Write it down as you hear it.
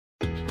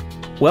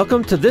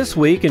Welcome to This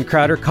Week in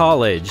Crowder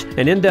College,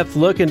 an in-depth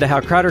look into how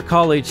Crowder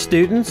College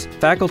students,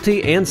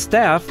 faculty, and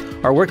staff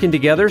are working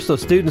together so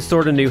students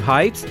soar to new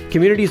heights,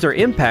 communities are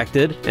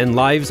impacted, and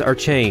lives are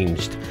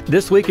changed.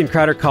 This Week in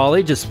Crowder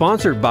College is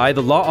sponsored by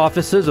the law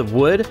offices of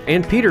Wood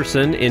and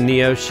Peterson in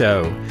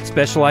Neosho,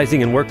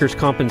 specializing in workers'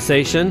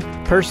 compensation,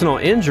 personal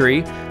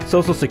injury,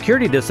 Social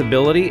Security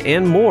disability,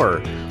 and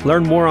more.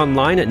 Learn more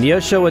online at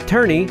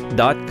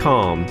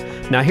neoshoattorney.com.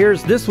 Now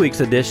here's this week's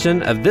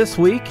edition of This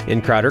Week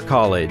in Crowder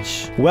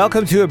College.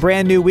 Welcome to a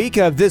brand new week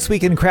of This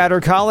Week in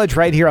Crowder College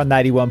right here on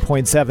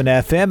 91.7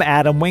 FM.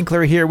 Adam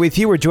Winkler here with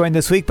you. We're joined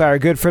this week by our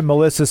good friend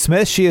Mellissa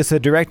Smith. She is the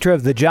director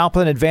of the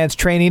Joplin Advanced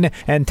Training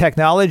and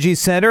Technology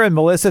Center. And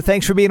Mellissa,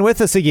 thanks for being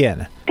with us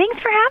again. Thanks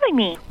for having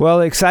me.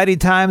 Well, exciting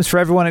times for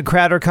everyone at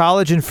Crowder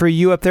College and for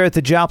you up there at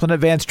the Joplin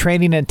Advanced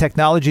Training and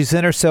Technology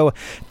Center. So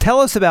tell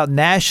us about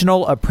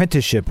National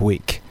Apprenticeship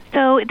Week.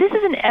 So this is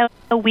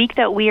a week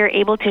that we are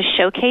able to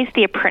showcase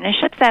the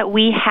apprenticeships that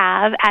we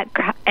have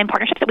and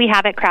partnerships that we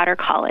have at Crowder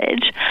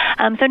College.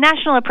 So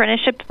National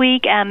Apprenticeship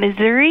Week,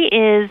 Missouri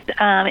is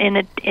in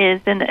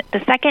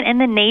the second in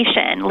the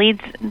nation,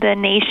 leads the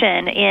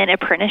nation in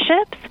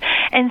apprenticeships.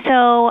 And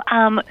so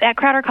at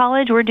Crowder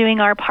College, we're doing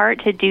our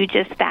part to do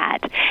just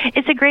that.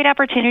 It's a great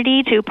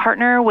opportunity to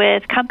partner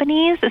with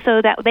companies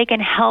so that they can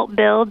help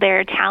build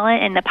their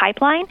talent in the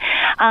pipeline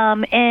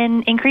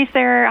and increase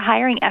their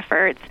hiring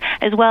efforts,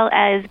 as well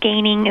as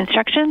gaining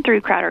instruction through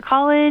Crowder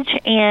College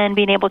and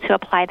being able to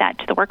apply that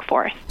to the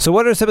workforce. So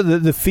what are some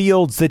of the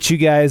fields that you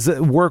guys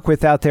work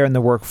with out there in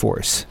the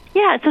workforce?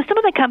 Yeah, so some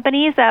of the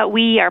companies that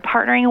we are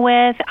partnering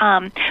with,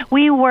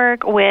 we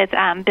work with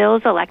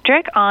Bill's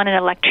Electric on an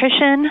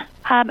electrician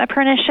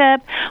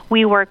apprenticeship.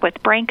 We work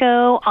with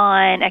Branco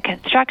on a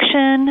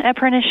construction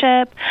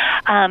apprenticeship,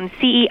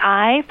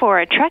 CEI for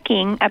a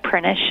trucking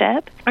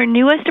apprenticeship. Our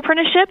newest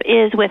apprenticeship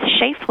is with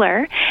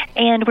Schaeffler,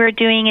 and we're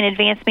doing an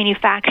advanced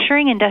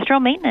manufacturing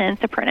industrial maintenance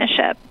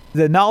apprenticeship.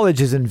 The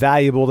knowledge is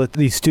invaluable that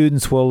these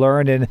students will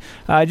learn, and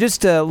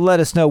just to let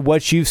us know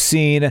what you've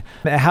seen,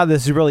 how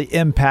this has really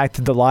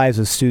impacted the lives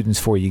of students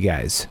for you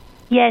guys.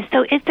 Yes,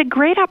 so it's a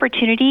great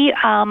opportunity,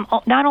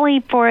 not only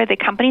for the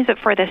companies, but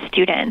for the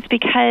students,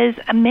 because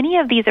many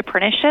of these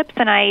apprenticeships,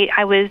 and I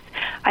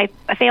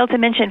failed to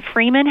mention,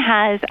 Freeman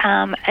has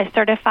a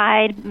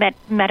certified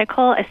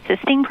medical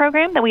assisting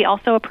program that we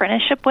also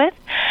apprenticeship with.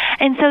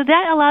 And so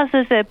that allows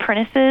those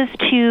apprentices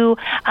to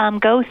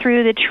go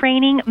through the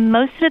training.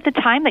 Most of the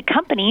time, the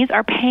companies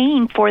are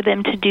paying for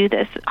them to do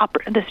this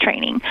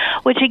training,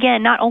 which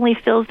again, not only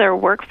fills their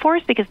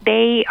workforce because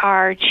they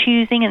are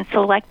choosing and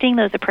selecting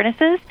those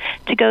apprentices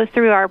to go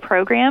through our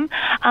program,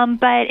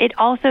 but it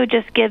also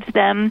just gives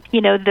them,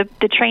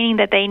 the training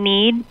that they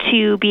need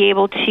to be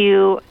able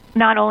to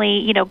not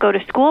only, go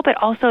to school, but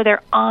also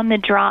they're on the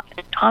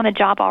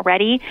job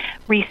already,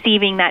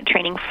 receiving that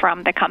training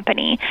from the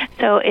company.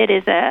 So it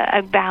is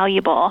a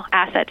valuable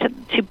asset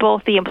to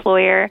both the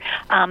employer,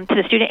 to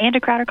the student, and to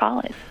Crowder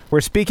College.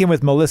 We're speaking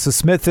with Mellissa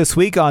Smith this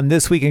week on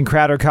This Week in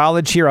Crowder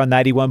College here on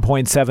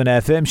 91.7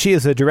 FM. She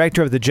is the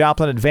director of the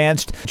Joplin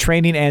Advanced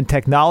Training and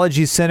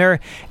Technology Center.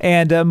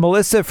 And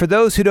Mellissa, for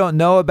those who don't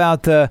know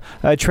about the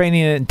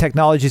Training and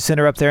Technology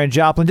Center up there in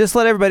Joplin, just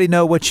let everybody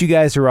know what you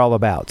guys are all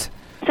about.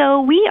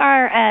 So we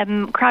are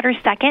Crowder's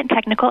second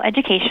technical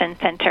education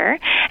center,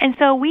 and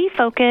so we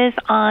focus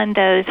on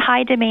those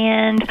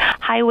high-demand,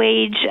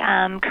 high-wage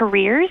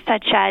careers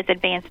such as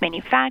advanced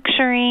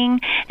manufacturing.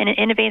 And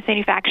in advanced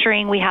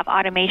manufacturing, we have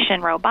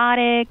automation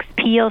robotics,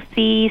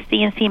 PLC,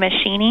 CNC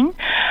machining.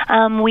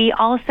 We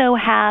also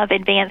have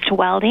advanced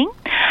welding.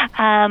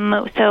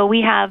 So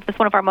we have,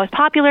 one of our most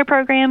popular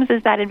programs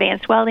is that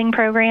advanced welding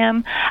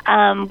program.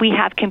 We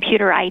have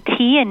computer IT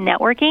and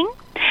networking.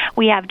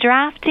 We have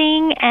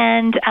drafting,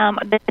 and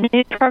the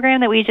new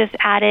program that we just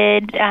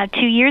added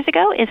 2 years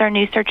ago is our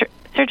new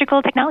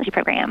surgical technology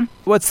program.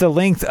 What's the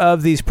length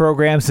of these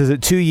programs? Is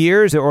it 2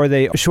 years, or are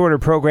they shorter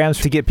programs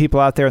to get people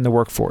out there in the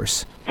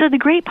workforce? So the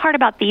great part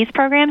about these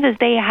programs is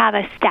they have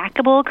a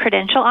stackable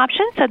credential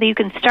option, so that you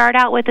can start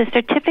out with a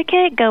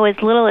certificate, go as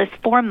little as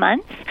 4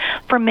 months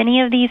for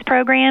many of these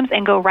programs,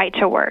 and go right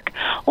to work.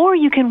 Or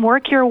you can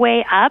work your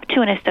way up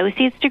to an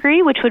associate's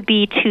degree, which would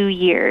be 2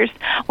 years,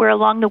 where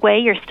along the way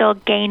you're still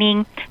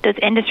gaining those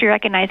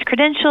industry-recognized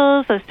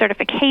credentials, those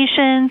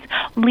certifications,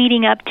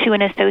 leading up to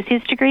an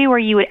associate's degree, where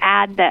you would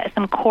add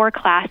some core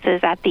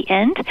classes at the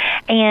end,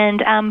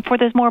 and for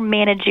those more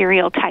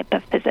managerial type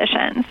of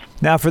positions.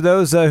 Now, for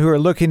those who are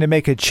looking to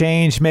make a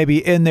change maybe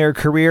in their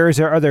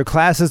careers, are there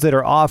classes that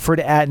are offered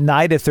at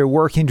night if they're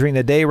working during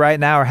the day right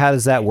now, or how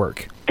does that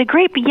work? The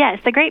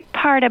great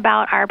part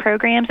about our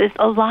programs is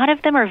a lot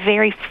of them are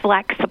very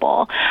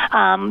flexible,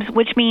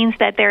 which means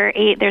that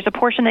there's a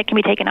portion that can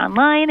be taken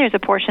online, there's a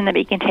portion that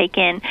we can take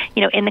in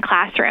the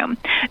classroom.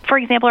 For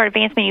example, our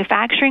advanced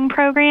manufacturing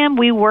program,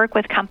 we work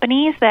with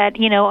companies that,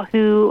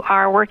 who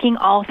are working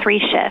all 3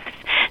 shifts.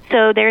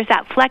 So there's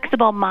that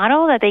flexible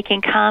model that they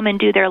can come and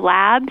do their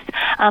labs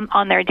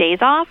on their days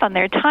off, on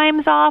their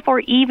times off, or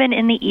even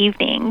in the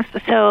evenings.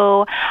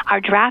 So our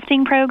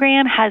drafting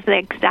program has the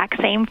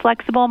exact same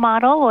flexible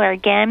model where,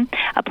 again,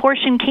 a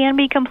portion can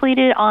be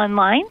completed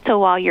online, so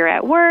while you're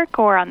at work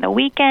or on the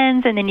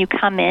weekends, and then you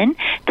come in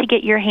to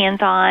get your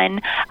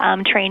hands-on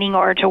training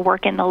or to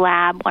work in the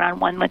lab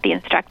one-on-one with the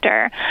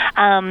instructor.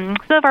 Some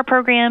of our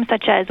programs,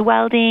 such as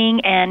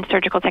welding and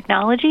surgical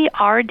technology,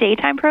 are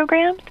daytime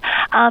programs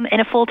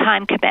and a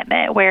full-time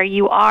commitment where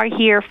you are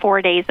here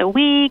 4 days a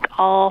week,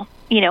 all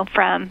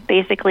from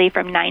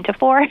 9 to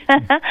 4,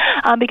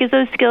 because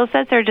those skill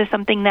sets are just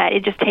something that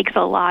it just takes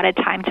a lot of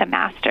time to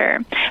master.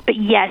 But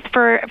yes,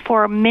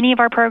 for many of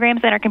our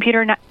programs in our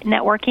computer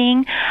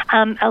networking,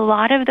 a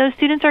lot of those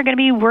students are going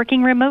to be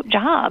working remote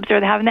jobs or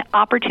they're having the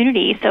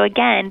opportunity. So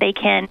again, they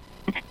can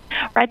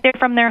right there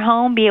from their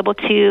home be able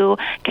to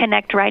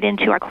connect right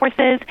into our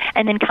courses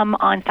and then come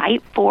on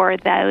site for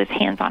those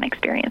hands-on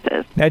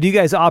experiences. Now, do you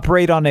guys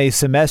operate on a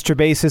semester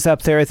basis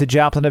up there at the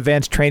Joplin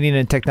Advanced Training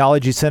and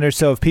Technology Center?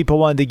 So if people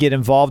wanted to get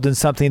involved in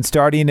something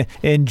starting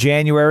in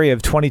January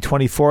of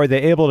 2024, are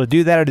they able to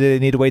do that, or do they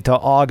need to wait till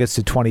August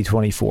of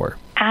 2024?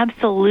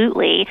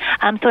 Absolutely.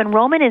 So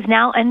enrollment is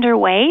now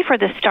underway for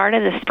the start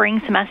of the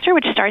spring semester,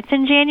 which starts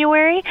in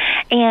January.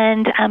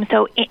 And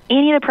so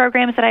any of the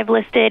programs that I've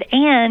listed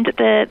and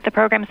the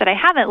programs that I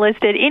haven't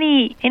listed,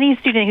 any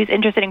student who's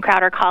interested in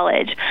Crowder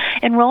College,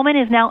 enrollment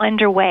is now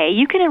underway.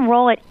 You can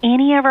enroll at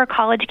any of our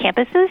college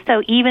campuses.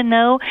 So even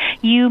though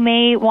you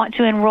may want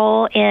to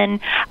enroll in,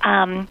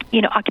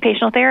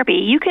 occupational therapy,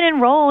 you can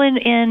enroll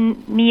in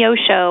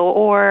Neosho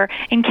or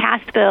in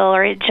Cassville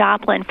or at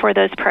Joplin for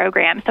those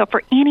programs. So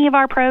for any of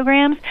our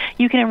programs,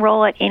 you can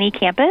enroll at any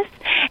campus,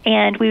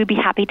 and we would be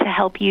happy to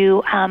help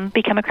you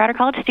become a Crowder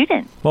College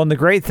student. Well, and the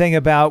great thing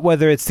about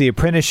whether it's the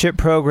apprenticeship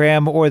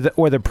program or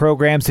the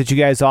programs that you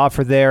guys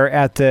offer there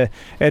at the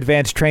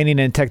Advanced Training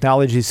and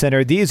Technology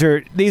Center, these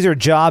are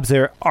jobs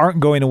that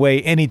aren't going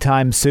away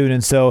anytime soon,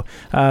 and so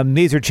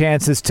these are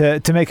chances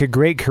to make a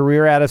great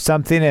career out of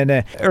something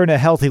and earn a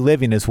healthy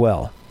living as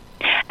well.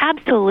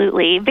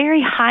 Absolutely.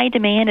 Very high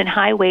demand and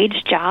high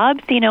wage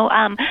jobs.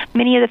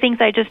 Many of the things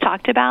I just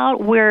talked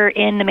about were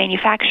in the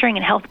manufacturing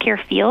and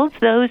healthcare fields.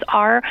 Those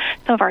are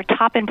some of our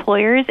top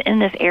employers in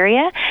this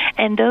area.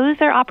 And those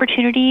are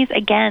opportunities,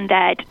 again,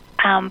 that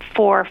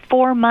for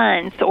 4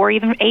 months or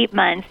even 8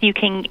 months, you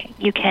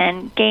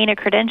can gain a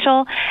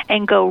credential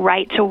and go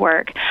right to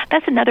work.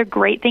 That's another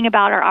great thing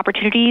about our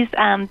opportunities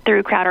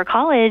through Crowder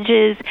College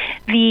is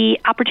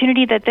the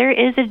opportunity that there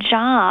is a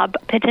job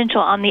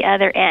potential on the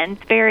other end.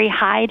 Very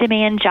high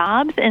demand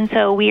jobs, and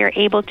so we are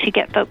able to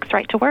get folks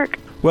right to work.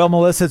 Well,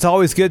 Mellissa, it's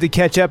always good to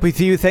catch up with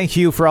you. Thank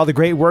you for all the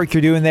great work you're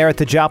doing there at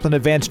the Joplin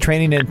Advanced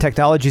Training and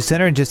Technology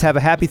Center, and just have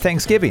a happy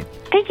Thanksgiving.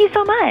 Thank you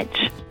so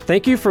much.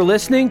 Thank you for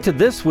listening to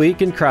This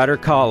Week in Crowder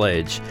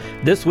College.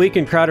 This Week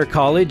in Crowder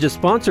College is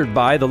sponsored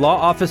by the law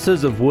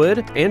offices of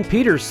Wood and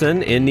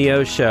Peterson in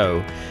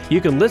Neosho.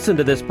 You can listen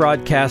to this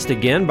broadcast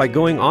again by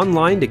going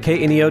online to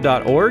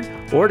kneo.org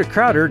or to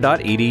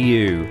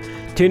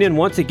crowder.edu. Tune in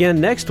once again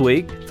next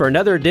week for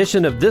another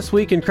edition of This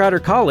Week in Crowder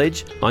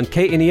College on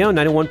KNEO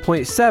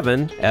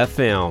 91.7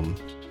 FM.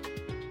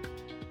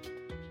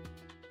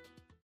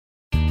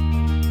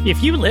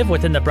 If you live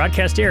within the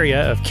broadcast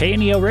area of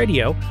KNEO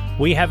Radio,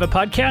 we have a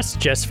podcast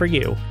just for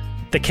you.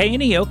 The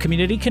KNEO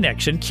Community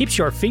Connection keeps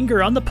your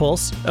finger on the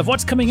pulse of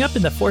what's coming up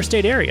in the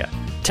four-state area,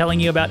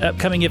 telling you about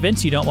upcoming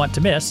events you don't want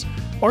to miss,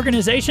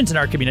 organizations in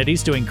our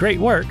communities doing great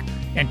work,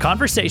 and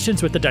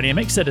conversations with the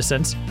dynamic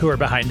citizens who are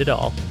behind it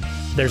all.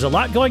 There's a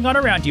lot going on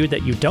around you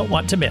that you don't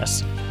want to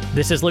miss.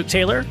 This is Luke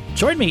Taylor.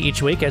 Join me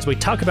each week as we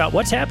talk about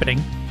what's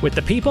happening with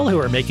the people who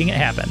are making it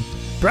happen.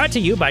 Brought to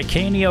you by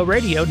KNEO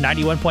Radio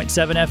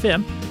 91.7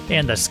 FM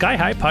and the Sky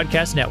High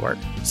Podcast Network.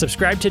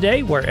 Subscribe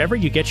today wherever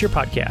you get your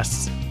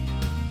podcasts.